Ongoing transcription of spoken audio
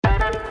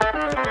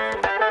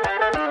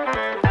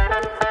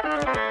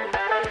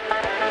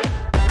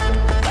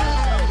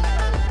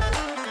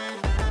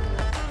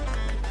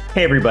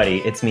Hey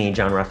everybody, it's me,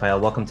 John Raphael.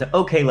 Welcome to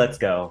Okay, Let's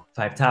Go.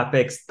 5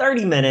 topics,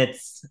 30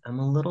 minutes. I'm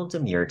a little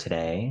demure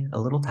today, a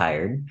little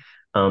tired.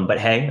 But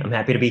hey, I'm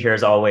happy to be here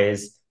as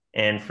always.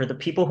 And for the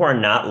people who are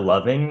not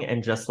loving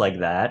and just like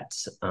that,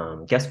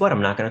 guess what?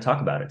 I'm not going to talk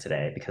about it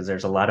today because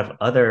there's a lot of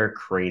other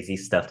crazy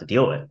stuff to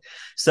deal with.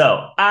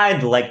 So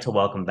I'd like to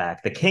welcome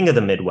back the king of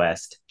the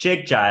Midwest,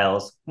 Jake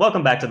Giles.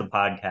 Welcome back to the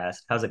podcast.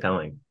 How's it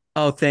going?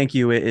 Oh, thank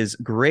you. It is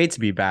great to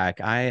be back.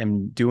 I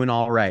am doing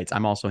all right.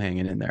 I'm also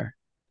hanging in there.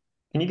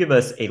 Can you give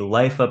us a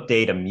life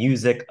update, a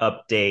music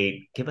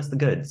update? Give us the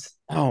goods.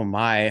 Oh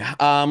my.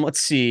 Let's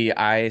see.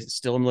 I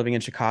still am living in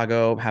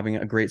Chicago, having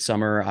a great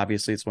summer.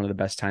 Obviously, it's one of the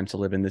best times to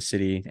live in the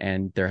city,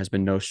 and there has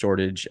been no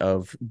shortage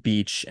of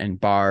beach and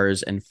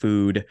bars and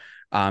food.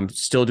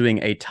 Still doing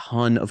a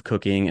ton of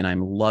cooking, and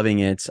I'm loving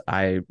it.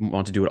 I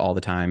want to do it all the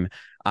time.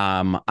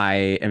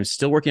 I am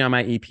still working on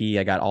my EP.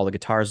 I got all the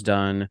guitars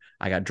done.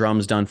 I got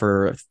drums done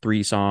for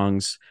 3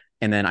 songs.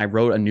 And then I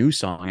wrote a new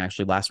song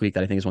actually last week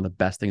that I think is one of the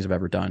best things I've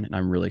ever done. And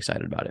I'm really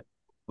excited about it.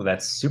 Well,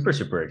 that's super,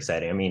 super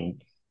exciting. I mean,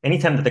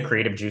 anytime that the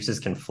creative juices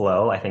can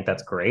flow, I think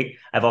that's great.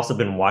 I've also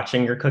been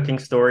watching your cooking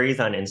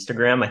stories on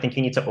Instagram. I think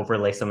you need to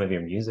overlay some of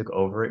your music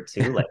over it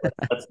too. Like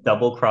let's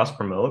double cross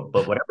promote.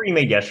 But whatever you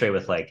made yesterday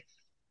with like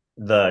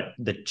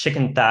the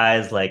chicken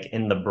thighs like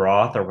in the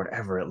broth or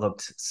whatever, it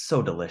looked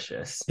so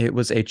delicious. It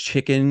was a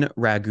chicken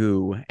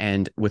ragu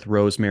and with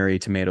rosemary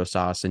tomato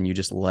sauce, and you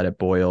just let it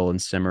boil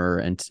and simmer.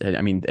 And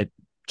I mean,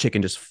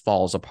 chicken just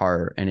falls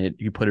apart, and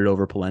you put it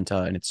over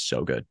polenta, and it's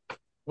so good.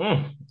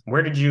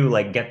 Where did you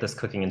like get this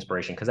cooking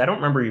inspiration? Because I don't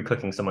remember you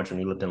cooking so much when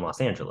you lived in Los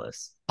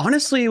Angeles.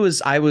 Honestly,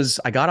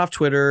 I got off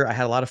Twitter. I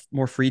had a lot of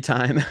more free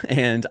time,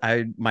 and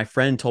my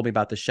friend told me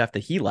about the chef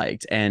that he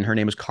liked, and her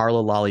name was Carla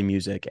Lolly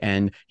Music,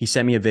 and he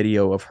sent me a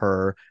video of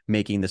her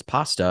making this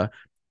pasta.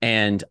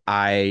 And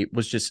I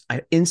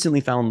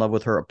instantly fell in love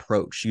with her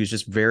approach. She was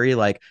just very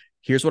like,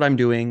 here's what I'm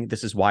doing.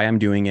 This is why I'm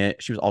doing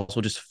it. She was also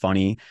just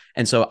funny.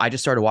 And so I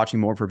just started watching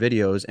more of her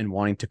videos and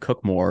wanting to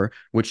cook more,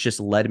 which just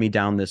led me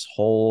down this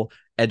whole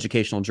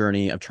educational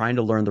journey of trying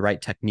to learn the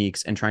right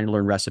techniques and trying to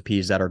learn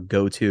recipes that are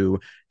go-to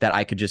that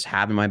I could just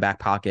have in my back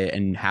pocket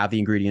and have the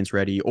ingredients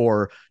ready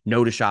or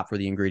know to shop for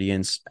the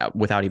ingredients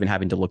without even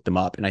having to look them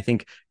up. And I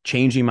think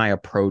changing my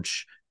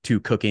approach to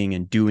cooking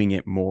and doing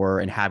it more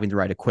and having the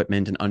right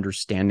equipment and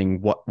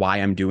understanding why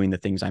I'm doing the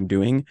things I'm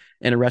doing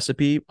in a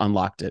recipe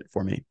unlocked it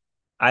for me.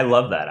 I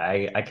love that.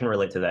 I can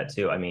relate to that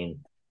too. I mean,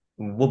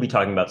 we'll be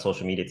talking about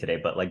social media today,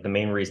 but like the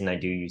main reason I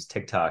do use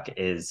TikTok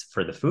is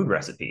for the food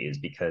recipes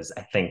because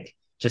I think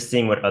just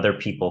seeing what other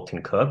people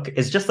can cook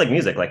is just like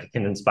music. Like it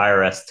can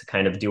inspire us to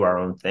kind of do our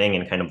own thing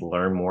and kind of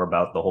learn more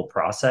about the whole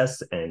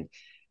process. And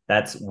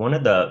that's one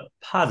of the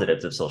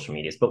positives of social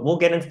medias, but we'll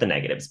get into the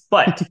negatives.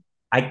 But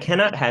I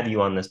cannot have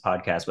you on this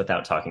podcast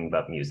without talking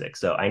about music.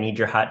 So I need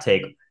your hot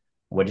take.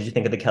 What did you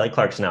think of the Kelly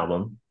Clarkson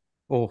album?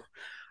 Oh,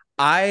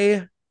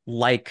 I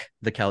like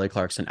the Kelly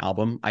Clarkson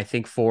album. I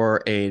think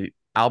for a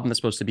album that's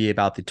supposed to be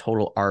about the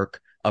total arc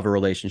of a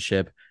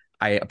relationship,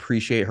 I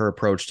appreciate her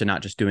approach to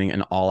not just doing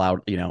an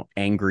all-out,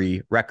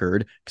 angry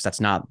record because that's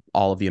not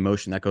all of the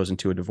emotion that goes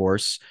into a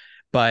divorce.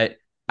 But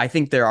I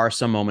think there are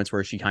some moments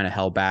where she kind of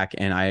held back,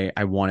 and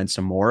I wanted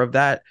some more of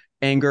that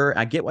anger.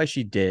 I get why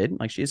she did.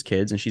 Like she has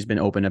kids, and she's been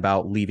open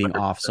about leaving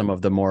off some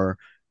of the more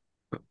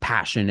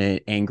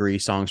passionate, angry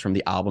songs from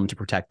the album to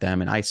protect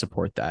them. And I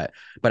support that.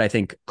 But I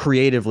think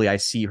creatively, I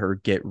see her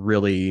get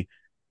really,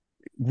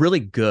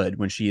 really good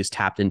when she is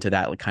tapped into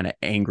that like kind of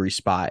angry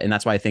spot. And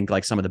that's why I think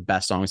like some of the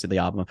best songs of the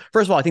album.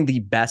 First of all, I think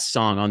the best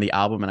song on the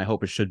album, and I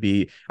hope it's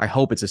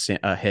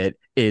a hit,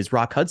 is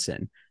Rock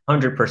Hudson.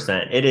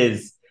 100%. It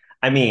is,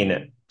 I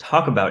mean,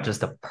 talk about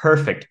just a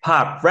perfect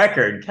pop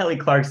record. Kelly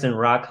Clarkson,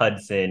 Rock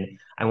Hudson.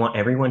 I want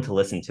everyone to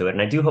listen to it.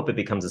 And I do hope it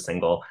becomes a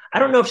single. I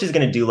don't know if she's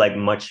going to do like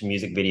much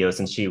music video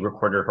since she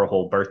recorded her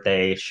whole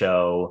birthday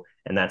show.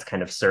 And that's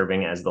kind of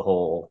serving as the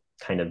whole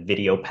kind of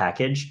video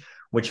package,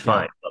 which Yeah.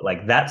 fine. But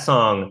like that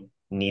song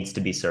needs to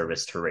be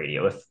serviced to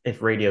radio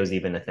if radio is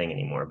even a thing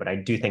anymore. But I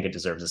do think it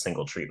deserves a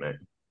single treatment.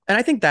 And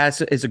I think that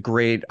is a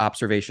great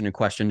observation and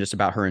question just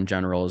about her in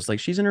general. Is like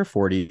she's in her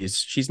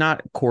 40s. She's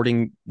not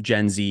courting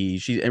Gen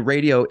Z. And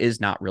radio is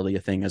not really a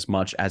thing as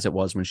much as it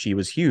was when she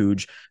was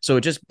huge. So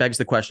it just begs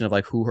the question of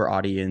like who her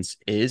audience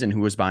is and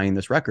who is buying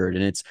this record.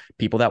 And it's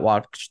people that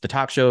watch the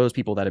talk shows,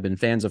 people that have been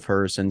fans of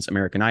her since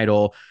American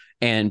Idol.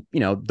 And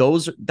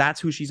that's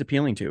who she's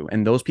appealing to.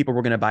 And those people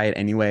were going to buy it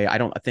anyway. I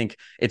don't think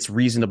it's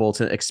reasonable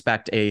to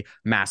expect a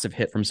massive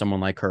hit from someone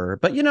like her.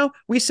 But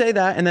we say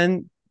that, and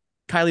then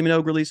Kylie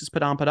Minogue releases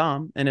Padam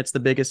Padam, and it's the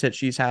biggest hit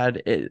she's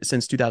had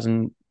since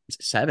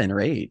 2007 or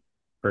 8.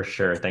 For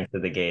sure. Thanks to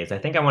the gays. I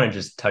think I want to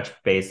just touch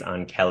base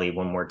on Kelly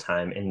one more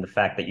time in the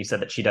fact that you said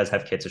that she does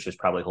have kids, so she's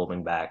probably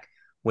holding back,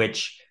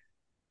 which,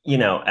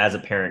 as a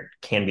parent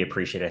can be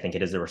appreciated. I think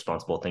it is a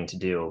responsible thing to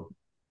do.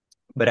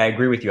 But I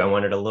agree with you. I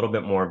wanted a little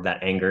bit more of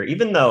that anger,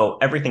 even though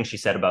everything she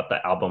said about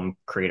the album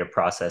creative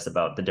process,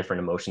 about the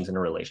different emotions in a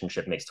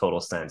relationship makes total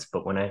sense.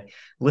 But when I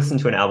listen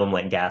to an album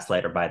like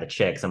Gaslight or By the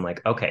Chicks, I'm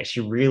like, okay, she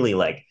really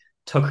like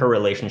took her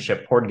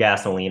relationship, poured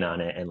gasoline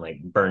on it, and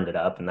like burned it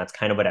up. And that's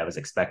kind of what I was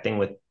expecting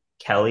with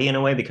Kelly in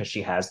a way, because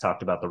she has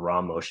talked about the raw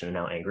emotion and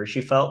how angry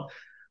she felt.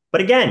 But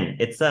again,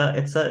 it's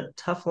a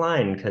tough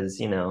line because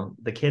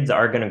the kids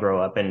are going to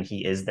grow up and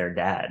he is their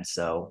dad.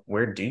 So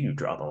where do you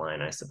draw the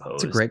line, I It's a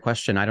suppose? great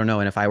question. I don't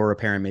know. And if I were a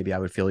parent, maybe I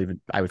would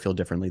feel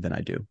differently than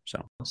I do.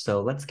 So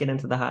So let's get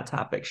into the hot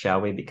topic,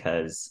 shall we?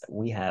 Because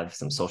we have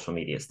some social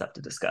media stuff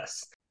to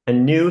discuss. A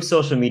new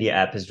social media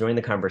app has joined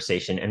the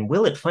conversation, and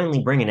will it finally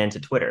bring an end to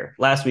Twitter?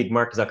 Last week,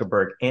 Mark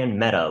Zuckerberg and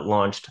Meta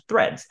launched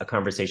Threads, a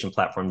conversation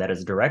platform that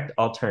is a direct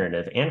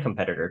alternative and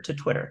competitor to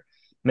Twitter.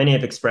 Many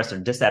have expressed their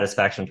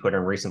dissatisfaction with Twitter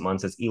in recent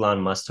months as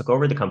Elon Musk took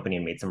over the company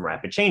and made some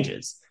rapid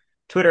changes.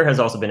 Twitter has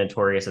also been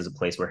notorious as a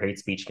place where hate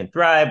speech can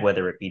thrive,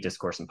 whether it be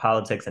discourse in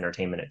politics,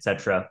 entertainment,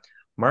 etc.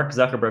 Mark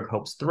Zuckerberg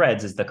hopes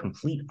Threads is the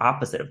complete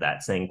opposite of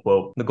that, saying,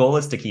 quote, "The goal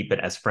is to keep it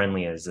as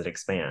friendly as it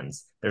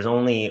expands. There's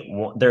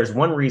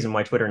one reason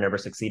why Twitter never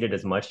succeeded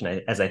as much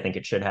as I think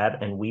it should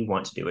have, and we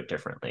want to do it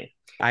differently."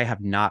 I have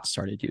not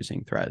started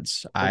using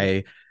Threads.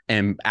 I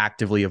am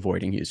actively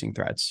avoiding using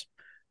Threads.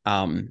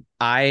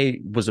 I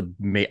was a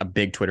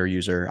big Twitter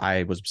user.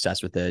 I was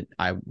obsessed with it.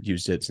 I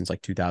used it since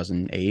like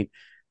 2008.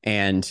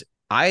 And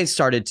I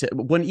started to,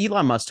 when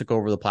Elon Musk took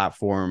over the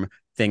platform,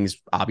 things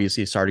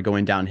obviously started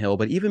going downhill.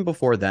 But even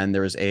before then,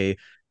 there was a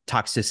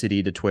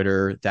toxicity to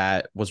Twitter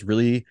that was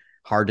really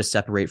hard to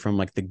separate from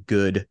like the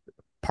good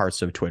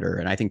parts of Twitter.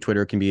 And I think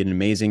Twitter can be an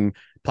amazing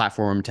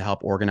platform to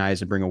help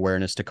organize and bring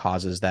awareness to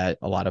causes that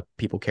a lot of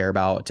people care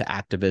about, to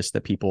activists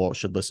that people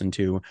should listen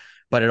to.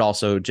 But it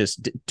also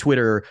just,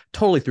 Twitter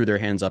totally threw their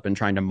hands up in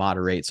trying to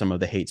moderate some of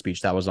the hate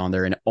speech that was on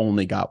there, and it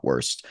only got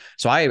worse.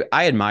 So I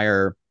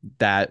admire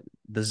that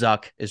the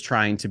Zuck is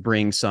trying to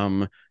bring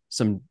some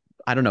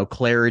I don't know,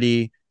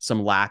 clarity,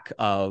 some lack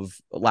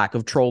of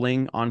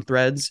trolling on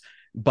Threads.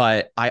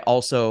 But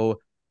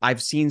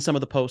I've seen some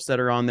of the posts that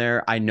are on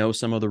there. I know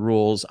some of the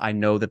rules. I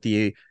know that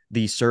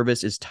the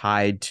service is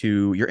tied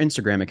to your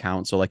Instagram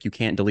account. So like you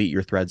can't delete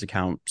your Threads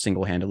account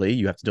single-handedly.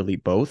 You have to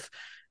delete both.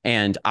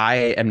 And I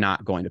am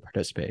not going to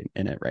participate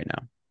in it right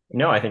now.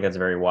 No, I think that's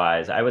very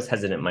wise. I was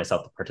hesitant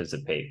myself to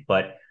participate,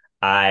 but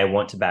I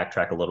want to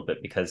backtrack a little bit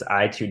because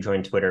I too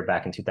joined Twitter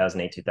back in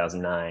 2008,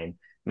 2009,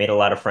 made a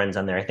lot of friends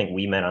on there. I think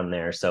we met on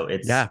there. So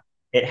Yeah,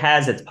 it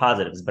has its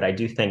positives, but I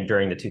do think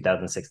during the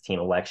 2016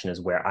 election is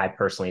where I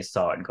personally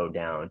saw it go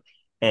down.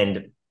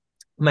 And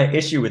my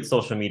issue with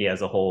social media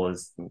as a whole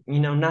is,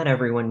 not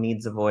everyone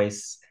needs a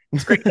voice.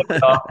 It's great that we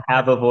all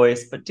have a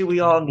voice, but do we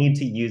all need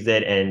to use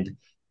it and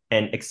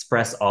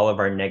express all of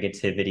our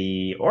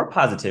negativity or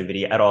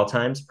positivity at all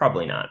times?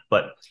 Probably not.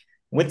 But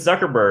with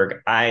Zuckerberg,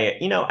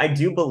 I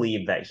do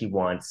believe that he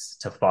wants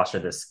to foster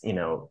this,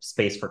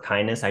 space for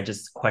kindness. I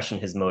just question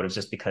his motives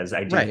just because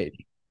I do right.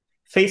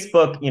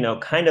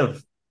 Facebook, kind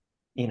of,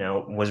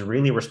 was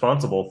really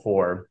responsible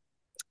for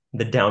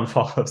the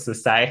downfall of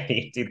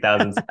society in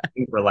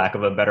 2016, for lack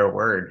of a better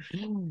word.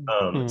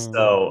 Hmm.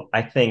 So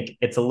I think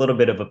it's a little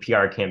bit of a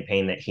PR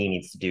campaign that he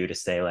needs to do to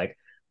say, like,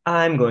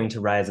 I'm going to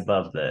rise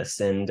above this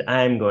and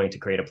I'm going to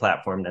create a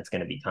platform that's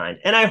going to be kind.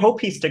 And I hope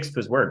he sticks to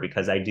his word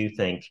because I do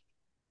think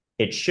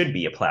it should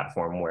be a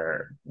platform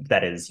where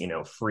that is,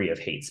 free of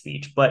hate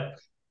speech. But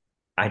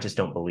I just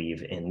don't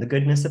believe in the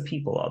goodness of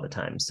people all the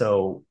time.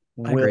 So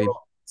I we'll agree.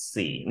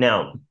 see.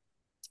 Now,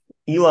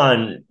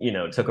 Elon,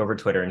 took over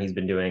Twitter and he's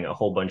been doing a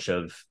whole bunch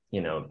of,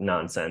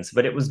 nonsense,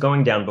 but it was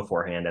going down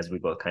beforehand, as we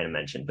both kind of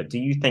mentioned. But do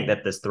you think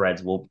that this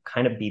Threads will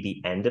kind of be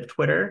the end of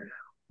Twitter?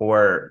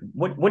 Or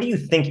what do you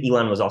think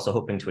Elon was also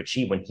hoping to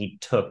achieve when he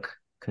took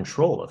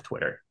control of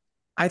Twitter?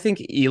 I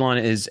think Elon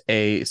is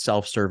a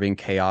self-serving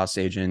chaos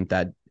agent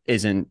that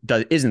isn't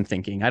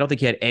thinking. I don't think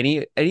he had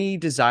any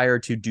desire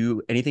to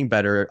do anything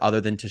better other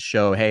than to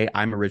show, hey,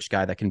 I'm a rich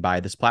guy that can buy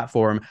this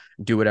platform,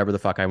 do whatever the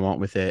fuck I want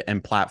with it,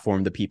 and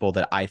platform the people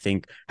that I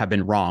think have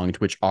been wronged,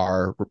 which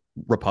are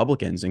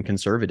Republicans and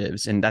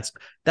conservatives, and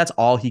that's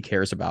all he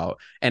cares about.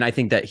 And I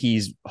think that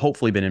he's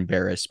hopefully been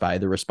embarrassed by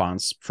the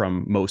response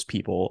from most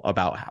people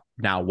about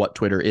now what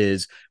Twitter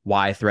is,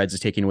 why Threads is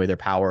taking away their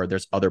power.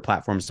 There's other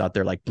platforms out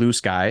there like Blue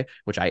Sky,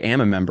 which I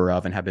am a member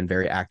of and have been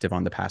very active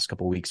on the past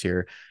couple of weeks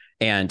here.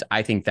 And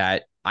I think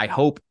that I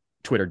hope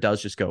Twitter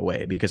does just go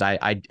away because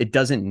it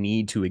doesn't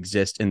need to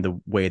exist in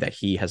the way that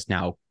he has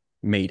now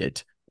made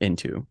it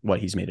into what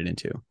he's made it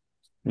into.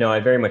 No, I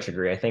very much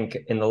agree. I think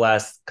in the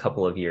last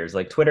couple of years,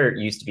 like Twitter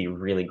used to be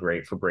really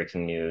great for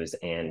breaking news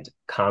and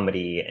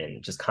comedy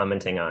and just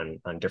commenting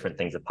on different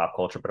things of pop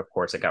culture. But of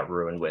course, it got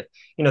ruined with,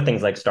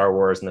 things like Star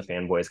Wars and the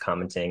fanboys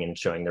commenting and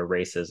showing their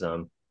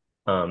racism.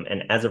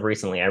 And as of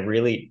recently,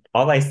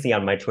 all I see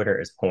on my Twitter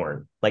is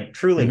porn. Like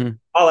truly, Mm-hmm.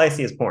 all I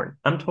see is porn.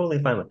 I'm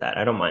totally fine with that.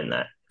 I don't mind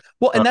that.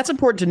 Well, Um, and that's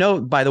important to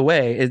note, by the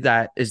way, is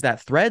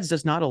that Threads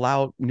does not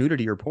allow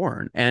nudity or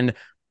porn. And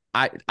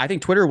I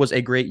think Twitter was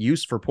a great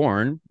use for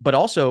porn, but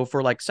also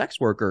for like sex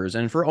workers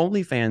and for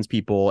OnlyFans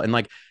people. And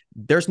like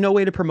there's no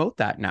way to promote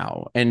that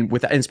now. And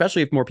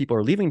especially if more people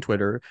are leaving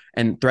Twitter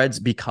and Threads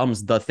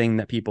becomes the thing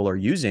that people are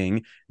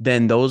using,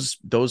 then those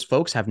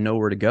folks have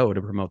nowhere to go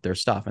to promote their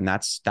stuff. And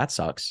that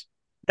sucks.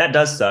 That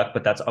does suck,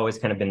 but that's always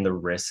kind of been the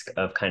risk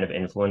of kind of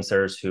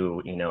influencers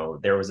who,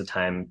 there was a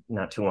time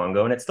not too long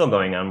ago, and it's still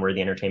going on, where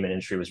the entertainment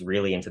industry was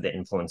really into the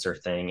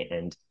influencer thing.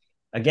 And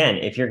again,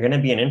 if you're going to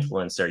be an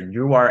influencer,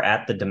 you are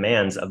at the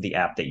demands of the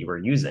app that you are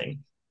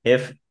using.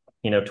 If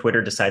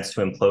Twitter decides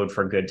to implode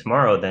for good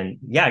tomorrow, then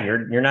yeah,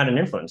 you're not an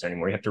influencer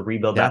anymore. You have to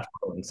rebuild Yeah. that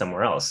following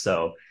somewhere else.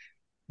 So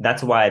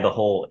that's why the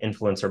whole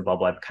influencer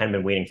bubble, I've kind of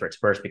been waiting for its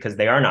burst, because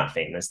they are not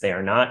famous. They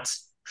are not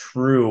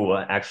true,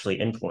 actually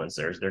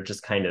influencers. They're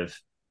just kind of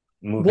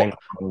moving Well,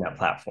 on that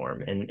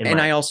platform. And in and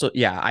my I also,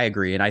 yeah, I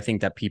agree. And I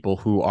think that people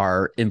who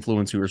are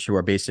influencers who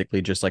are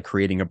basically just like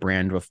creating a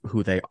brand of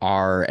who they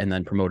are and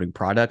then promoting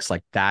products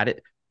like that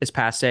is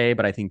passe.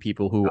 But I think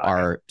people who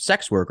are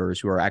sex workers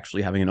who are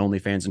actually having an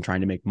OnlyFans and trying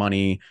to make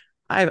money,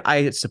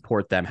 I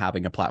support them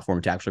having a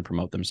platform to actually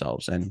promote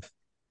themselves. And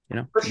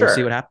for we'll see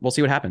sure, we'll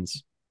see what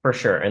happens. for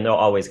sure, and they'll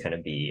always kind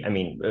of be. I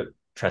mean,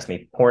 trust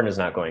me, porn is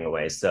not going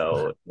away.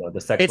 So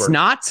the sex It's work,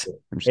 not.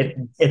 I'm just it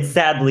kidding. it's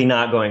sadly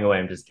not going away.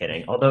 I'm just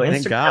kidding. Although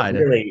Thank Instagram God.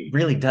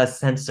 really does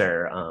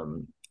censor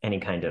any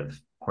kind of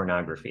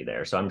pornography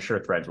there, so I'm sure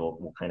Threads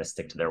will kind of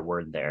stick to their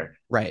word there.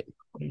 Right.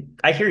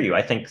 I hear you.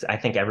 I think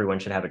everyone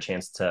should have a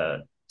chance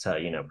to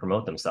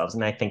promote themselves,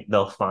 and I think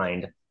they'll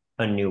find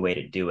a new way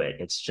to do it.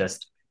 It's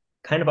just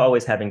kind of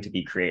always having to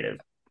be creative.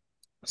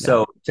 Yeah.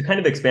 So to kind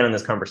of expand on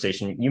this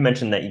conversation, you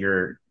mentioned that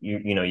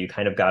you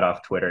kind of got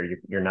off Twitter.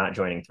 You're not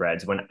joining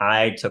Threads. When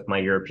I took my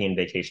European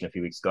vacation a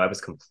few weeks ago, I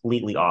was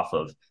completely off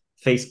of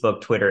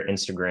Facebook, Twitter,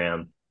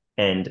 Instagram,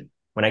 and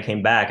when I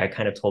came back, I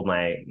kind of told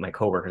my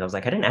coworkers, I was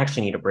like, I didn't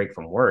actually need a break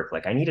from work.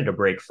 Like I needed a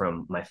break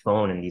from my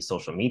phone and these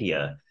social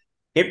media.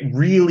 It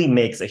really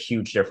makes a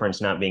huge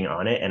difference not being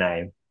on it.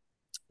 And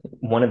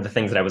one of the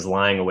things that I was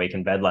lying awake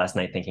in bed last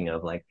night thinking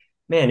of, like,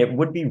 man, it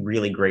would be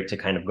really great to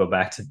kind of go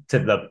back to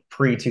the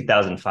pre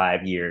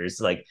 2005 years.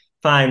 Like,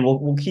 fine,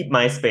 we'll keep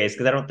MySpace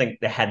because I don't think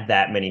they had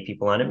that many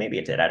people on it. Maybe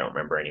it did. I don't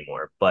remember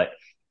anymore. But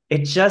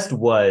it just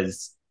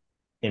was,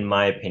 in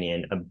my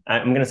opinion,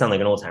 I'm going to sound like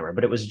an old timer,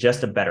 but it was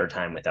just a better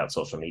time without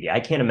social media. I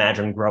can't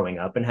imagine growing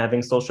up and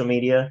having social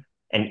media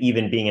and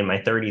even being in my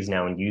 30s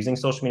now and using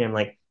social media. I'm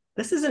like,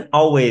 this isn't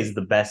always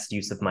the best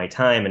use of my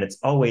time. And it's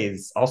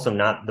always also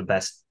not the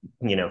best,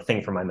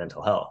 thing for my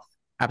mental health.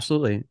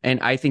 Absolutely. And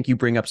I think you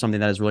bring up something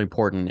that is really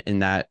important in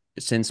that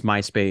since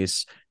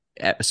MySpace,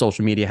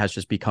 social media has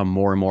just become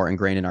more and more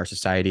ingrained in our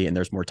society, and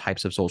there's more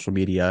types of social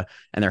media,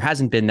 and there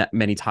hasn't been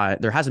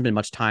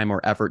much time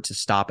or effort to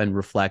stop and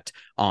reflect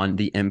on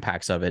the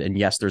impacts of it. And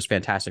yes, there's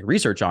fantastic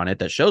research on it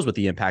that shows what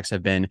the impacts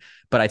have been,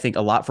 but I think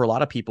for a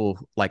lot of people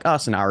like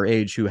us and our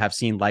age who have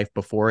seen life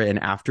before it and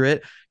after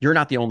it, you're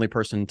not the only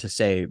person to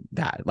say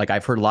that. Like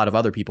I've heard a lot of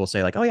other people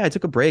say like, oh yeah, I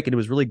took a break and it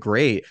was really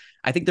great.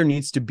 I think there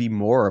needs to be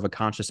more of a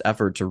conscious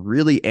effort to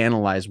really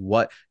analyze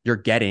what you're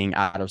getting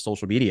out of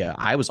social media.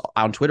 I was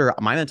on Twitter,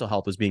 my mental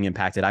health was being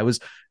impacted. I was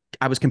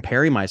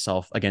comparing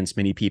myself against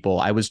many people.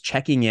 I was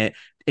checking it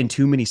in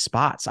too many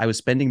spots. I was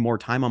spending more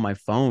time on my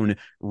phone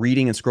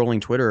reading and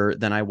scrolling Twitter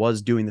than I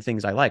was doing the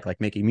things I like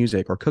making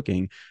music or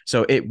cooking.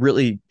 So it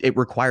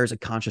requires a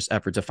conscious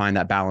effort to find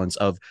that balance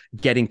of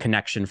getting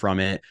connection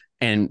from it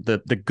and the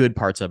good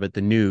parts of it,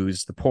 the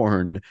news, the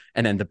porn,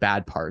 and then the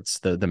bad parts,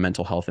 the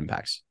mental health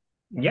impacts.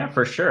 Yeah,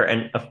 for sure.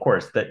 And of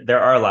course, that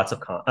there are lots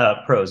of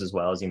pros as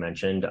well, as you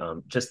mentioned.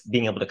 Just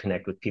being able to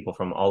connect with people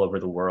from all over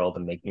the world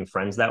and make new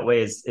friends that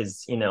way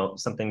is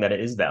something that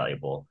is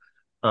valuable.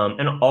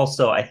 And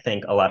also, I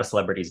think a lot of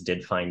celebrities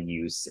did find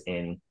use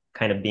in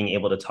kind of being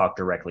able to talk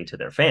directly to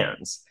their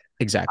fans.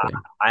 Exactly.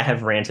 I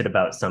have ranted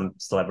about some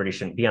celebrities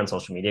shouldn't be on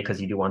social media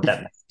because you do want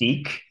that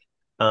mystique.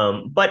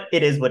 But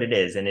it is what it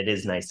is, and it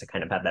is nice to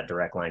kind of have that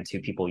direct line to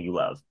people you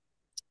love.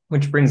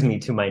 Which brings me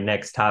to my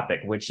next topic,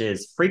 which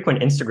is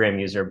frequent Instagram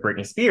user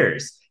Britney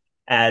Spears,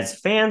 as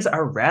fans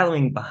are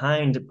rallying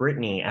behind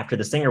Britney after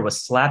the singer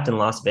was slapped in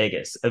Las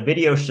Vegas. A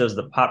video shows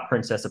the pop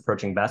princess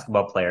approaching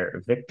basketball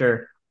player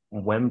Victor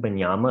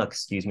Wembanyama.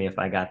 Excuse me if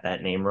I got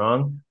that name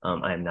wrong.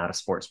 I am not a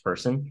sports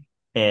person.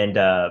 And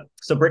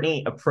so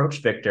Britney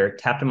approached Victor,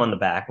 tapped him on the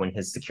back when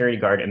his security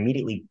guard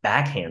immediately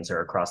backhands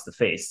her across the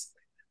face.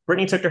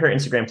 Britney took to her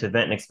Instagram to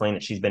vent and explain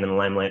that she's been in the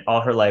limelight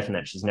all her life and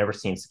that she's never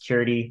seen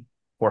security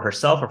for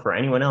herself or for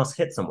anyone else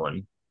hit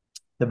someone.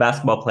 The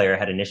basketball player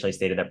had initially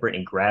stated that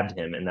Britney grabbed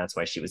him and that's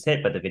why she was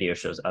hit, but the video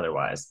shows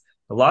otherwise.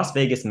 The Las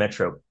Vegas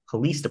Metro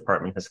Police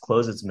Department has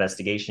closed its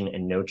investigation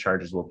and no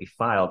charges will be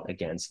filed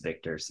against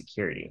Victor's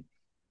security.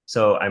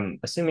 So I'm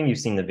assuming you've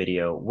seen the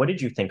video. What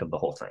did you think of the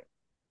whole thing?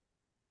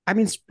 I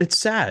mean, it's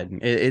sad.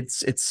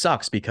 It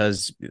sucks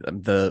because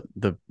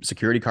the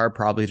security guard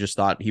probably just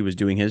thought he was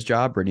doing his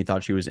job. Brittany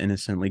thought she was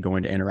innocently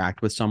going to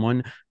interact with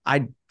someone.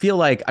 I feel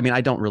like, I mean,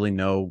 I don't really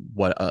know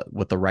what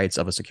the rights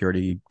of a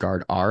security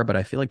guard are, but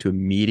I feel like to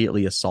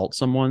immediately assault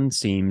someone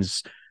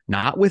seems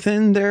not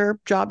within their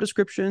job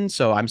description.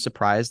 So I'm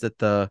surprised that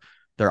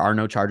there are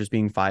no charges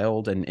being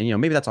filed, and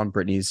maybe that's on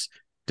Brittany's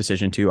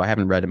decision too. I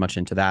haven't read much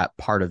into that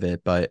part of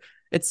it, but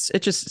it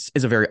just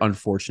is a very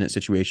unfortunate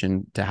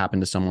situation to happen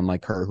to someone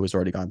like her who has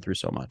already gone through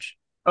so much.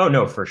 Oh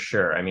no, for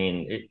sure. I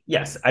mean,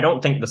 yes, I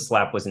don't think the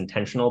slap was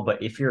intentional,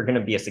 but if you're going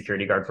to be a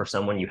security guard for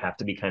someone, you have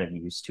to be kind of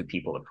used to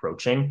people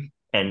approaching,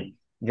 and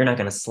you're not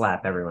going to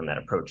slap everyone that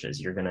approaches.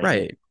 You're going to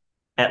Right.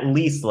 at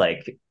least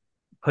like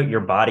put your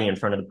body in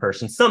front of the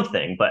person,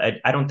 something. But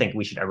I don't think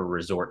we should ever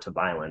resort to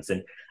violence.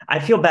 And I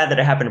feel bad that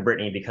it happened to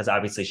Brittany because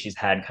obviously she's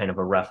had kind of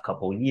a rough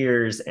couple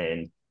years,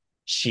 and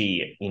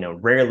she,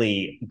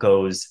 rarely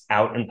goes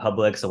out in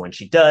public. So when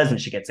she does and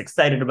she gets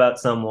excited about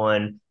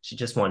someone, she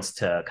just wants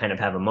to kind of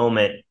have a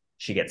moment.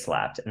 She gets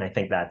slapped. And I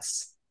think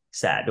that's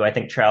sad. Do I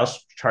think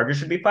charges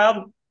should be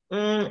filed?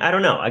 I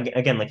don't know.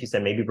 Again, like you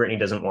said, maybe Brittany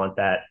doesn't want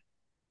that.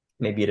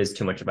 Maybe it is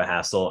too much of a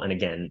hassle. And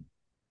again,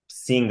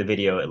 seeing the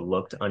video, it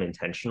looked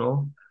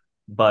unintentional,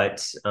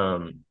 but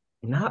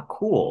not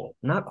cool.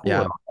 Not cool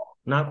at Yeah. all.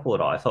 Not cool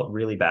at all. I felt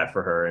really bad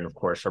for her. And of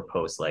course, her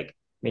post like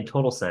made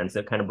total sense.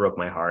 It kind of broke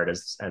my heart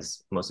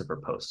as most of her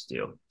posts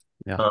do.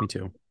 Yeah. Um, Me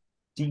too.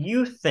 do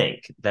you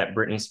think that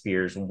Britney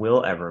Spears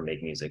will ever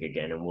make music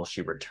again, and will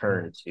she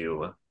return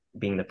to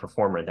being the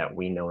performer that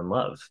we know and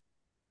love?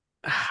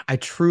 I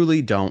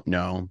truly don't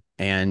know.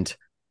 And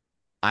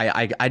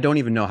I don't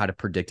even know how to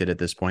predict it at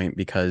this point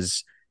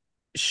because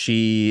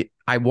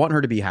I want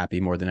her to be happy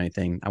more than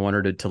anything. I want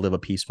her to live a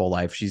peaceful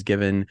life. She's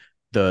given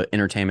the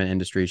entertainment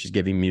industry, she's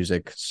giving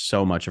music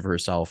so much of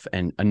herself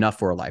and enough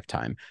for a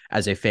lifetime.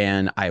 As a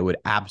fan, I would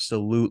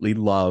absolutely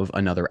love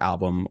another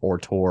album or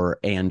tour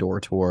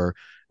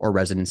or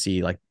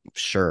residency. Like,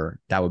 sure,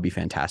 that would be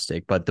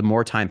fantastic. But the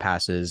more time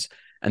passes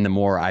and the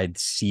more I'd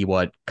see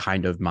what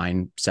kind of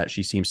mindset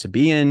she seems to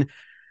be in,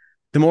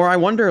 the more I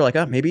wonder, like,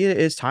 maybe it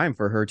is time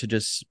for her to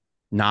just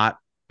not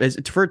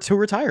to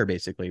retire,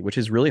 basically, which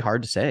is really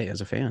hard to say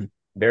as a fan.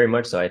 Very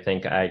much so. I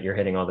think you're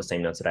hitting all the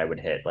same notes that I would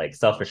hit. Like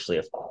selfishly,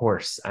 of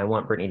course, I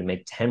want Britney to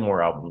make 10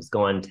 more albums,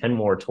 go on 10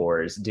 more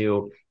tours,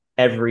 do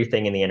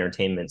everything in the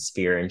entertainment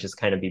sphere, and just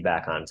kind of be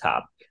back on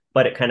top.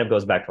 But it kind of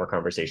goes back to our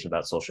conversation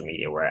about social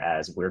media,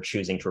 whereas we're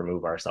choosing to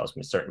remove ourselves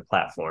from certain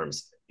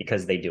platforms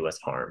because they do us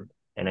harm.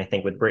 And I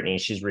think with Britney,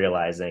 she's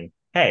realizing,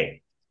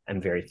 hey, I'm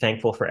very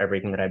thankful for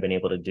everything that I've been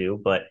able to do,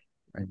 but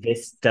Right.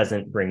 this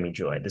doesn't bring me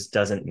joy. This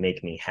doesn't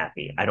make me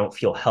happy. I don't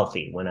feel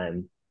healthy when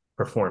I'm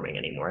performing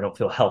anymore. I don't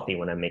feel healthy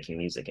when I'm making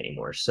music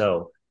anymore.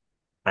 So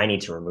I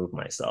need to remove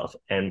myself.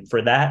 And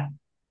for that,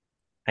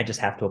 I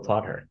just have to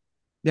applaud her.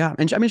 Yeah,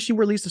 and I mean, she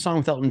released a song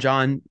with Elton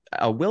John.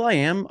 Will I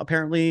Am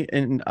apparently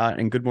in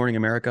Good Morning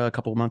America a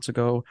couple of months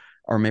ago,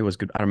 or maybe it was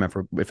good. I don't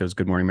remember if it was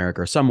Good Morning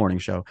America or some morning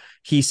show.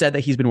 He said that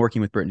he's been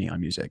working with Britney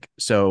on music.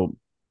 So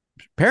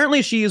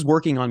apparently, she is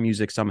working on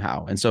music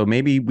somehow, and so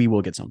maybe we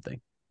will get something.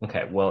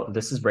 Okay, well,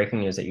 this is breaking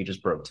news that you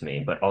just broke to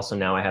me, but also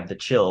now I have the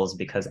chills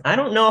because I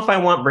don't know if I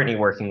want Britney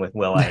working with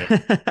Will I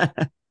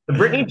Am. The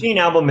Britney Jean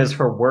album is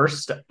her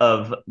worst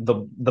of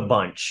the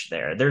bunch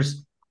there.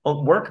 There's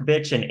Work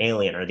Bitch and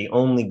Alien are the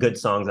only good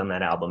songs on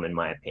that album, in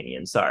my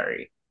opinion.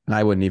 Sorry.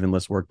 I wouldn't even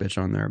list Work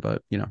Bitch on there,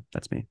 but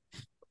that's me.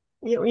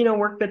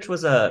 Work Bitch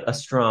was a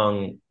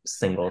strong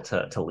single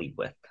to lead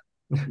with.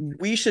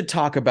 We should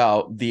talk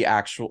about the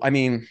actual. I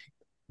mean,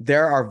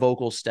 there are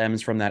vocal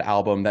stems from that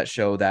album that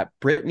show that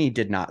Britney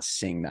did not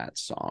sing that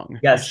song.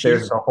 Yes,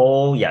 there's a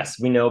whole, yes,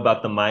 we know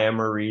about the Maya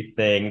Marie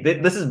thing.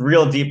 This is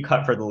real deep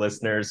cut for the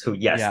listeners who,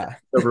 yes, Yeah,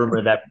 the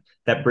rumor that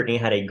Britney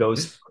had a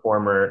ghost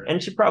performer,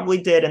 and she probably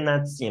did, and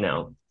that's,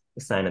 the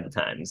sign of the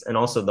times. And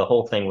also the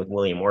whole thing with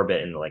William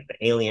Orbit and like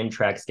the Alien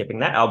track skipping,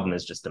 that album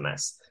is just a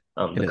mess.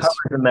 it The is. cover's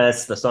a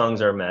mess, the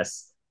songs are a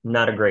mess,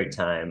 not a great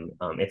time.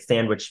 It's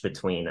sandwiched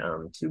between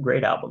two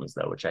great albums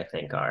though, which I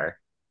think are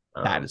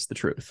That um, is the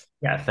truth.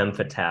 yeah, Femme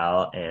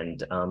Fatale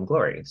and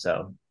Glory.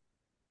 So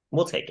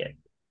we'll take it.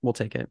 We'll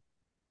take it.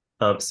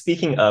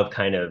 Speaking of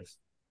kind of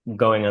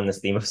going on this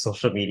theme of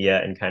social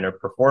media and kind of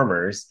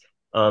performers,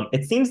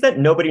 it seems that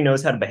nobody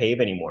knows how to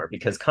behave anymore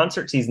because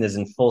concert season is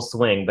in full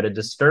swing, but a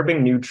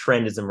disturbing new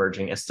trend is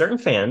emerging as certain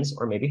fans,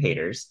 or maybe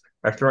haters,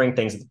 are throwing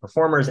things at the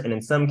performers and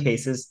in some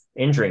cases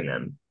injuring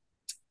them.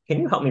 Can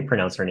you help me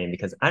pronounce her name?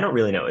 Because I don't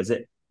really know. Is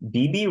it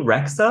Bibi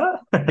Rexa?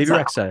 Baby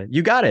Rexa,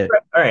 you got it.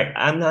 All right,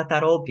 I'm not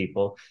that old,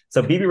 people.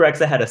 So Bibi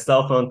Rexa had a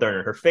cell phone thrown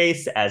at her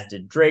face, as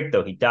did Drake,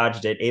 though he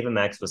dodged it. Ava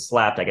Max was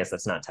slapped. I guess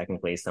that's not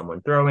technically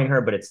someone throwing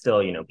her, but it's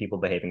still, people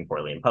behaving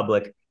poorly in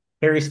public.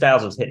 Harry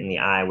Styles was hit in the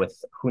eye with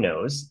who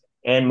knows.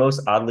 And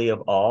most oddly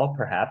of all,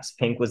 perhaps,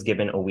 Pink was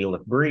given a wheel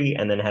of brie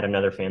and then had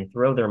another fan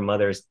throw their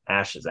mother's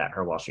ashes at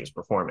her while she was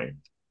performing.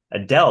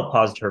 Adele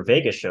paused her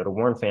Vegas show to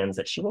warn fans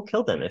that she will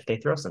kill them if they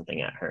throw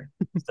something at her.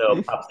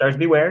 So pop stars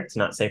beware, it's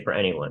not safe for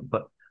anyone.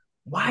 But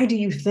why do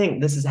you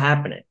think this is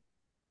happening?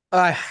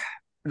 Uh,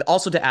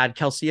 Also to add,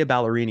 Kelsea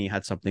Ballerini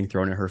had something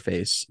thrown at her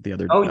face the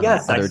other Oh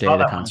yes, I other day saw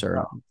at a that one as concert.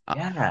 well.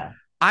 Yeah.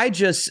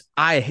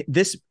 I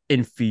this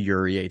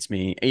infuriates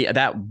me.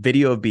 That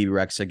video of B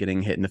Rexa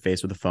getting hit in the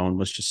face with a phone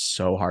was just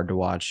so hard to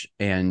watch,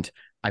 and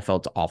I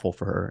felt awful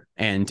for her.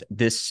 And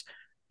this,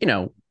 you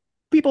know,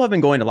 people have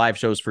been going to live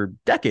shows for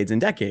decades and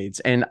decades,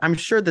 and I'm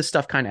sure this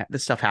stuff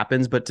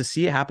happens, but to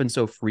see it happen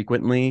so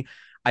frequently,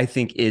 I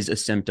think is a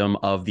symptom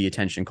of the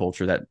attention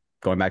culture that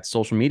going back to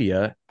social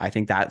media, I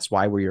think that's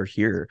why we are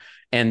here.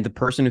 And the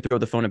person who threw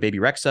the phone at Baby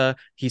Rexa,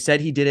 he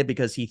said he did it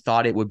because he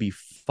thought it would be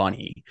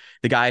funny.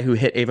 The guy who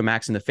hit Ava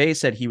Max in the face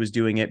said he was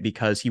doing it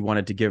because he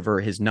wanted to give her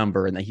his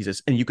number, and that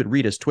he's and you could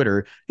read his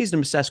Twitter. He's an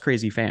obsessed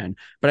crazy fan.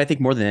 But I think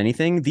more than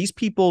anything, these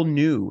people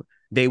knew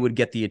they would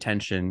get the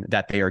attention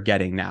that they are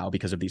getting now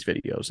because of these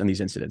videos and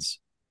these incidents.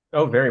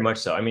 Oh, very much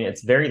so. I mean,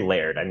 it's very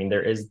layered. I mean,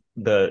 there is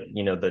the,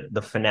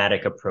 the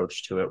fanatic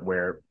approach to it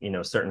where,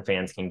 certain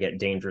fans can get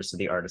dangerous to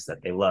the artists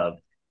that they love.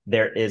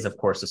 There is, of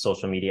course, a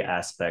social media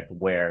aspect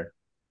where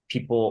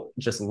people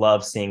just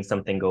love seeing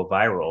something go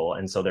viral.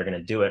 And so they're going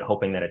to do it,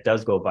 hoping that it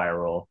does go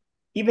viral,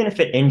 even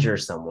if it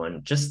injures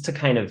someone, just to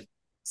kind of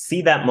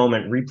see that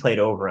moment replayed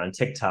over on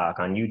TikTok,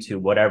 on YouTube,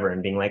 whatever,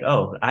 and being like,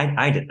 oh,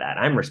 I did that.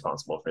 I'm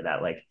responsible for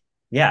that. Like,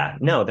 yeah,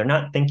 no, they're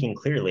not thinking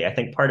clearly. I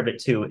think part of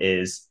it too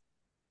is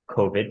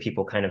COVID.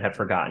 People kind of have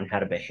forgotten how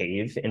to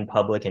behave in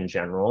public in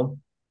general.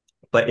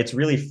 But it's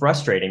really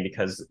frustrating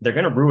because they're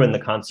going to ruin the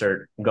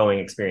concert going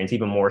experience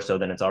even more so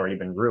than it's already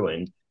been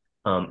ruined.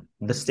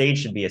 The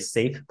stage should be a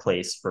safe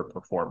place for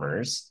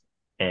performers,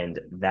 and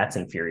that's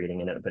infuriating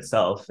in and of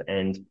itself.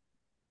 And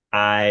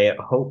I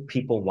hope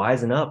people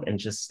wisen up and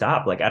just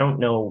stop. Like, I don't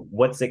know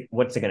what's it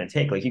going to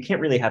take. Like, you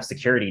can't really have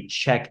security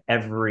check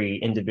every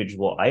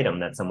individual item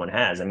that someone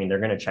has. I mean, they're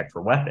going to check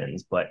for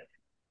weapons, but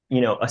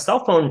a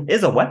cell phone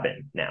is a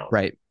weapon now.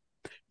 Right.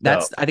 So,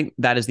 I think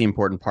that is the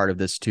important part of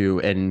this too.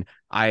 And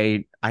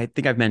I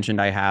think I've mentioned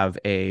I have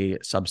a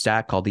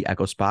Substack called the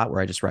Echo Spot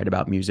where I just write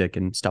about music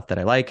and stuff that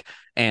I like.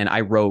 And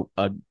I wrote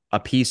a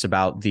piece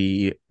about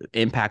the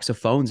impacts of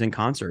phones in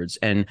concerts.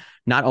 And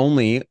not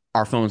only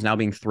are phones now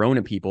being thrown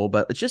at people,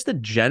 but it's just the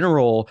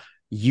general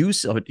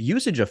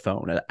usage of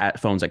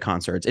phones at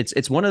concerts.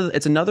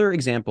 It's another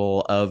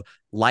example of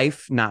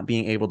life not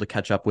being able to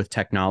catch up with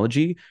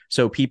technology.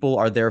 So people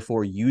are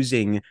therefore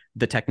using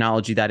the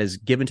technology that is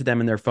given to them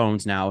in their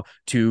phones now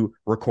to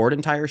record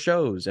entire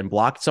shows and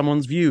block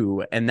someone's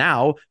view, and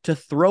now to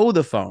throw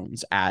the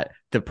phones at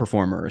the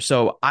performer.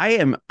 So I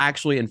am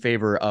actually in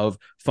favor of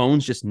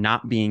phones just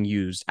not being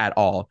used at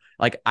all.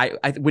 Like I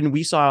when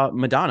we saw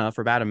Madonna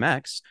for Bad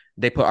MX,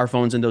 they put our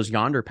phones in those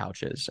yonder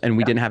pouches and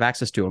we yeah. didn't have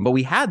access to them, but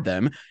we had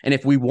them. And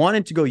if we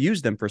wanted to go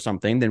use them for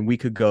something, then we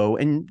could go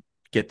and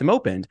get them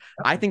opened.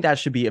 I think that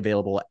should be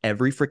available at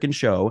every freaking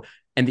show.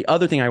 And the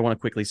other thing I want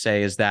to quickly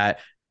say is that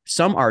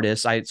some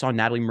artists, I saw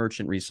Natalie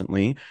Merchant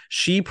recently,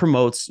 she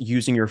promotes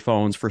using your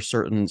phones for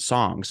certain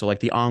songs. So like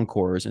the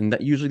encores, and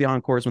that usually the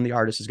encores when the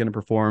artist is going to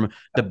perform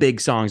the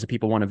big songs that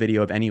people want a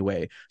video of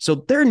anyway. So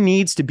there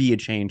needs to be a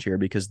change here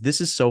because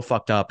this is so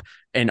fucked up,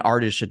 and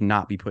artists should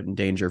not be put in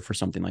danger for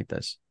something like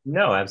this.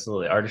 No,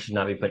 absolutely. Artists should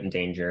not be put in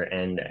danger.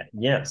 And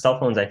yeah, cell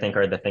phones, I think,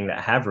 are the thing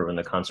that have ruined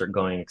the concert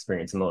going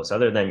experience the most,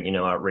 other than,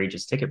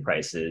 outrageous ticket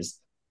prices.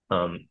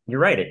 You're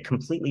right. It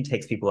completely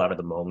takes people out of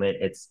the moment.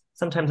 It's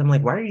sometimes I'm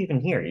like, why are you even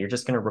here? You're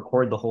just going to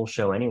record the whole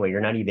show anyway. You're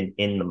not even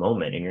in the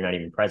moment and you're not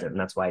even present. And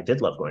that's why I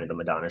did love going to the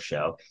Madonna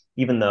show,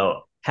 even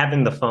though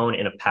having the phone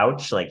in a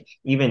pouch, like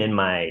even in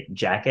my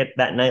jacket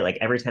that night, like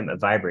every time it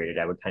vibrated,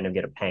 I would kind of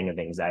get a pang of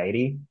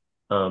anxiety.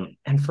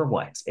 And for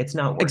what? It's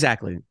not worth it.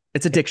 Exactly.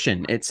 It's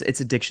addiction. It's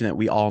addiction that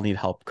we all need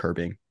help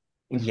curbing.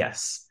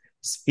 Yes.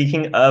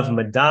 Speaking of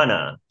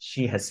Madonna,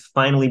 she has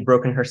finally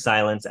broken her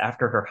silence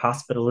after her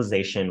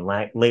hospitalization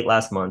late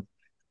last month.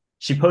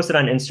 She posted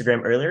on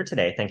Instagram earlier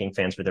today, thanking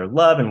fans for their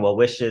love and well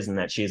wishes, and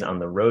that she's on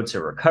the road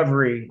to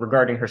recovery.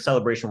 Regarding her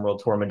Celebration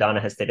World Tour, Madonna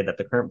has stated that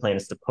the current plan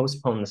is to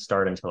postpone the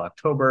start until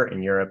October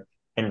in Europe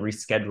and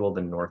reschedule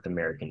the North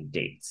American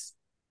dates.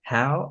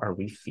 How are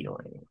we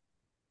feeling?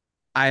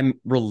 I'm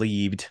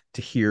relieved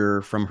to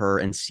hear from her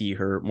and see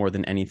her more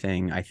than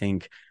anything. I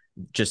think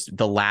just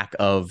the lack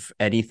of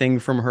anything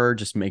from her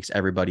just makes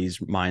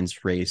everybody's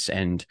minds race,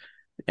 and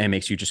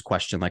makes you just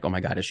question like, oh my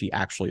God, is she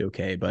actually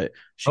okay? But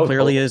Oh,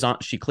 totally.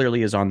 she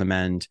clearly is on the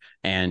mend,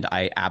 and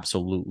I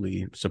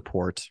absolutely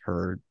support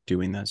her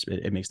doing this.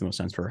 It makes the most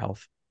sense for her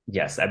health.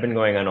 Yes, I've been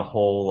going on a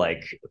whole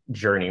like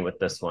journey with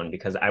this one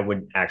because I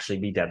would actually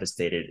be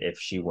devastated if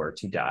she were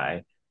to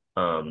die.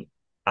 Um,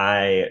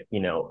 I,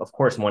 of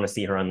course, want to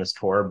see her on this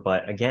tour,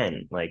 but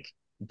again, like,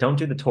 don't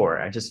do the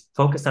tour. I just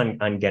focus on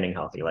getting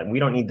healthy. Like, we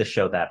don't need the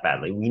show that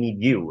badly. We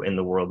need you in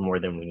the world more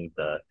than we need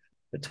the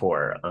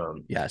tour.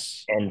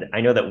 Yes. And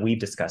I know that we've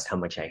discussed how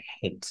much I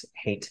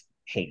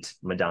hate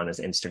Madonna's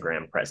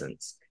Instagram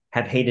presence.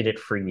 Have hated it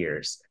for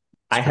years.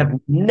 It's I have fair.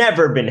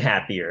 never been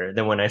happier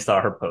than when I saw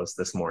her post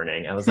this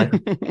morning. I was like,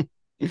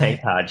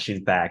 thank God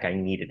she's back. I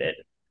needed it.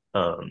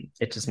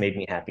 It just made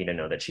me happy to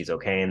know that she's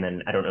okay. And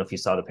then I don't know if you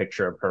saw the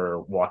picture of her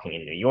walking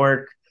in New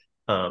York.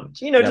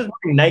 Just Yep.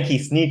 wearing Nike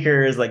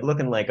sneakers, like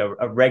looking like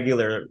a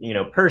regular,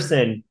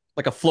 person,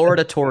 Like a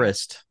Florida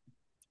tourist.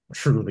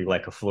 truly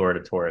like a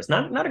Florida tourist.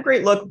 Not a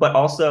great look, but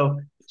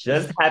also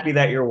just happy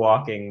that you're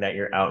walking, that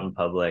you're out in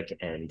public,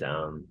 and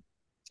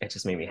it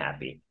just made me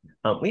happy.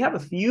 We have a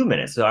few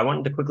minutes, so I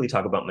wanted to quickly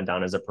talk about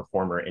Madonna as a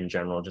performer in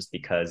general, just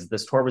because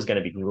this tour was going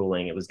to be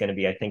grueling. It was going to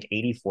be, I think,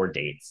 84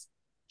 dates.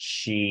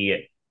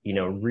 She,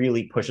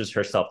 really pushes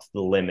herself to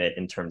the limit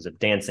in terms of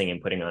dancing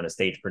and putting on a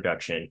stage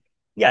production.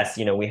 yes,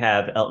 we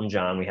have Elton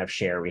John, we have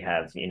Cher, we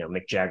have,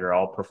 Mick Jagger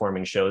all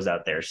performing shows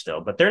out there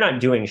still, but they're not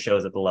doing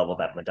shows at the level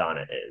that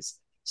Madonna is.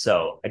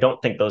 So I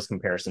don't think those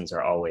comparisons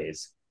are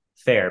always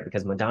fair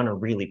because Madonna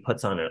really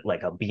puts on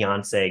like a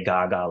Beyonce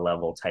Gaga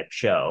level type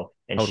show.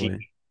 And she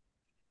Totally.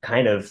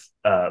 kind of,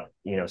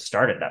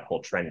 started that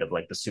whole trend of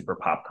like the super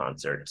pop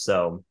concert.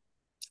 So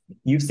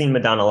you've seen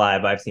Madonna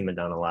live. I've seen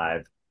Madonna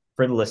live.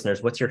 For the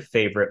listeners, what's your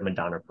favorite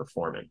Madonna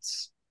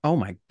performance? Oh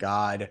my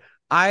God.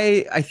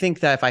 I think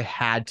that if I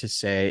had to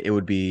say, it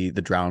would be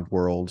the Drowned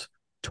World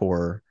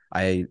tour.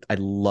 I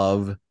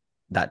love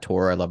that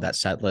tour. I love that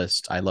set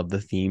list. I love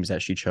the themes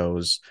that she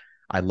chose.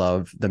 I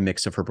love the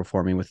mix of her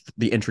performing with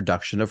the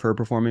introduction of her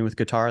performing with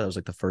guitar. That was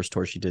like the first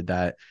tour she did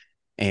that.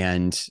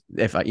 And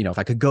if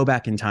I could go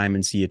back in time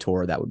and see a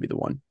tour, that would be the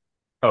one.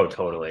 Oh,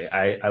 totally.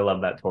 I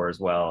love that tour as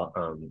well.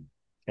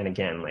 And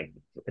again, like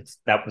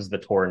that was the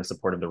tour in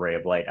support of the Ray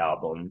of Light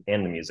album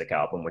and the music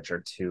album, which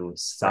are two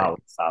Right.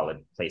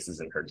 solid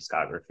places in her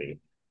discography.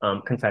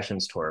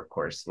 Confessions tour, of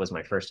course, was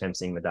my first time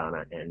seeing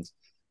Madonna, and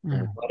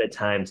Mm. what a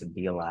time to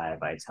be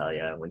alive, I tell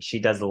you. When she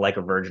does the Like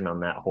a Virgin on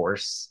that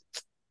horse,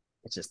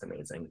 it's just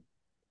amazing.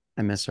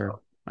 I miss her.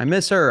 I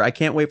miss her. I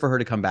can't wait for her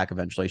to come back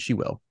eventually. She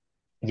will.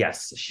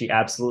 Yes, she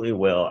absolutely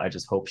will. I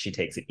just hope she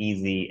takes it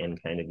easy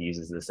and kind of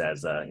uses this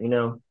as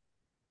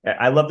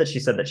I love that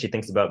she said that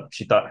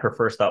she thought her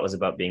first thought was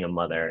about being a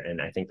mother.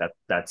 And I think that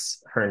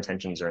that's her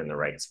intentions are in the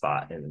right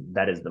spot. And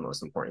that is the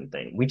most important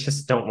thing. We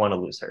just don't want to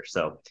lose her.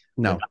 So,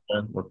 No.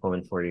 Madonna, we're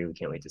pulling for you. We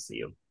can't wait to see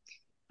you.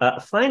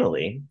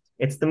 Finally,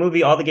 it's the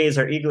movie all the gays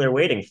are eagerly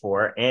waiting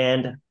for.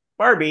 And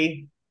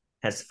Barbie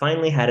has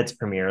finally had its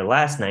premiere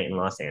last night in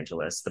Los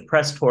Angeles. The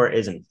press tour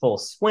is in full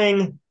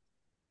swing.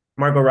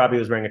 Margot Robbie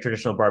was wearing a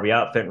traditional Barbie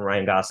outfit, and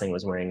Ryan Gosling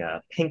was wearing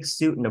a pink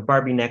suit and a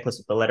Barbie necklace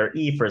with the letter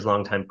E for his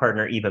longtime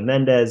partner, Eva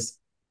Mendes.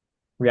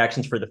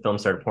 Reactions for the film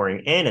started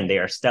pouring in, and they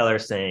are stellar,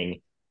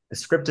 saying the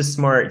script is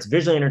smart, it's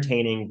visually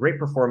entertaining, great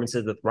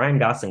performances with Ryan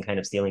Gosling kind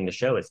of stealing the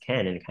show as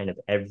Ken in kind of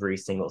every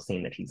single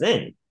scene that he's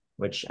in,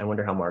 which I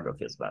wonder how Margot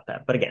feels about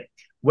that. But again,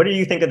 what do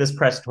you think of this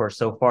press tour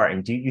so far?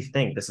 And do you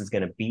think this is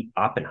going to beat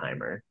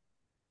Oppenheimer?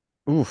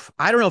 Oof.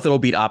 I don't know if it'll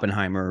beat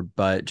Oppenheimer,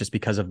 but just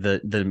because of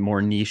the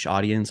more niche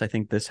audience I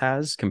think this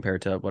has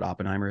compared to what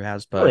Oppenheimer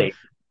has. But Really?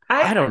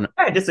 I I, don't know.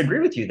 I disagree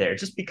with you there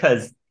just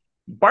because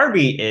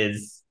Barbie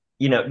is,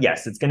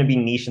 yes, it's going to be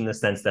niche in the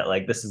sense that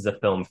like this is a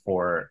film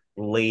for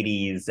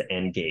ladies and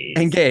And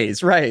gays.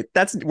 gays, right?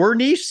 We're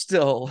niche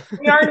still.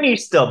 We are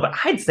niche still, but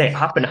I'd say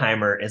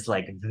Oppenheimer is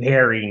like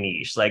very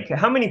niche. Like,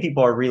 how many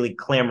people are really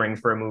clamoring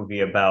for a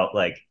movie about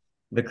like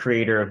the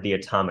creator of the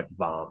atomic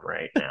bomb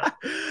right now?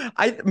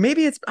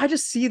 I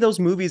just see those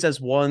movies as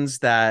ones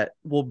that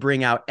will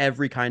bring out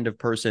every kind of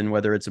person,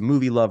 whether it's a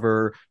movie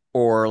lover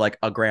or like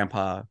a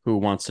grandpa who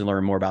wants to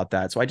learn more about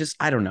that. So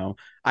I don't know.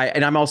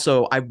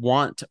 I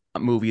want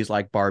movies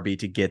like Barbie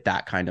to get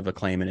that kind of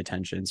acclaim and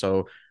attention.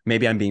 So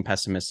maybe I'm being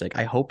pessimistic.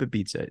 I hope it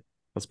beats it.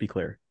 Let's be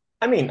clear.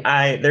 I mean,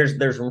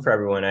 there's room for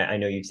everyone. I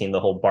know you've seen the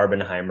whole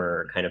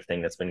Barbenheimer kind of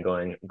thing that's been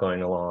going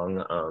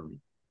along,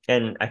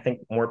 and I think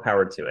more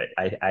power to it.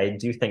 I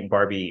do think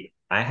Barbie.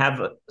 I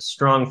have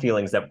strong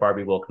feelings that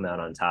Barbie will come out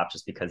on top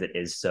just because it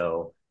is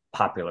so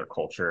popular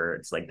culture.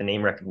 It's like the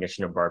name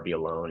recognition of Barbie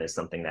alone is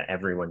something that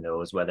everyone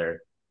knows, whether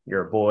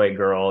you're a boy,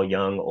 girl,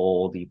 young,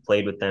 old, you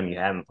played with them, you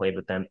haven't played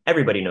with them.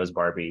 Everybody knows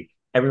Barbie.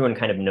 Everyone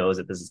kind of knows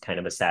that this is kind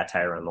of a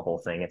satire on the whole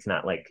thing. It's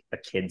not like a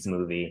kids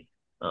movie.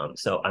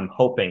 So I'm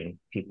hoping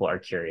people are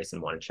curious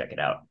and want to check it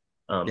out.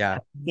 Yeah.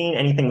 Have you seen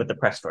anything with the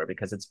press tour?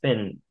 Because it's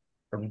been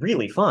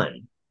really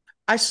fun.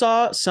 I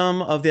saw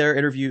some of their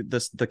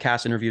the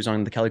cast interviews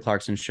on the Kelly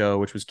Clarkson show,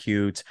 which was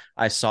cute.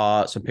 I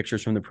saw some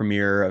pictures from the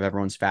premiere of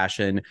everyone's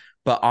fashion.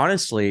 But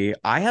honestly,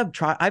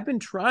 I've been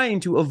trying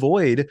to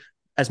avoid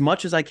as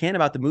much as I can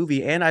about the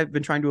movie, and I've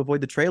been trying to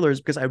avoid the trailers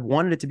because I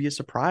wanted it to be a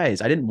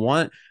surprise. I didn't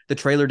want the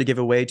trailer to give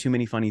away too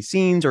many funny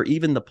scenes or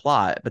even the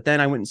plot. But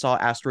then I went and saw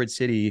Asteroid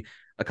City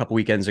a couple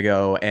weekends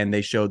ago, and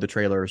they showed the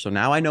trailer. So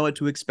now I know what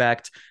to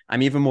expect.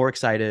 I'm even more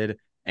excited,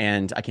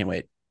 and I can't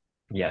wait.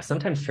 Yeah,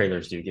 sometimes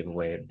trailers do give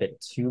away a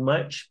bit too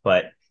much,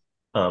 but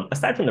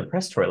aside from the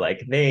press tour,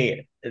 like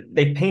they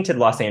painted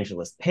Los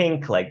Angeles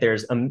pink. Like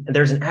there's an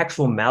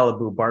actual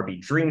Malibu Barbie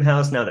dream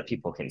house now that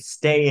people can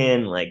stay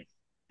in. Like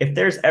if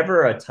there's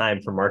ever a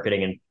time for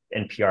marketing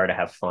and PR to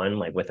have fun,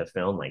 like with a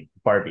film, like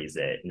Barbie's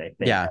it. And I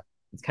think Yeah,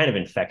 it's kind of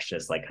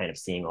infectious, like kind of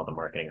seeing all the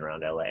marketing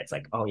around LA. It's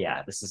like, oh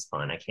yeah, this is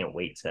fun. I can't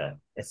wait to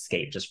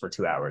escape just for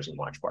 2 hours and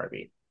watch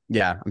Barbie.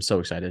 yeah, I'm so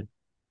excited.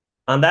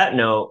 On that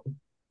note,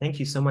 thank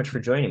you so much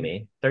for joining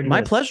me. 30 My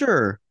minutes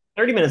pleasure.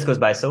 30 minutes goes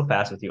by so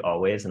fast with you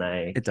always, and I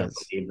It can't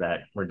does. believe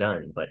that we're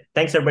done. But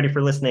thanks everybody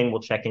for listening.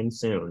 We'll check in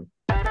soon.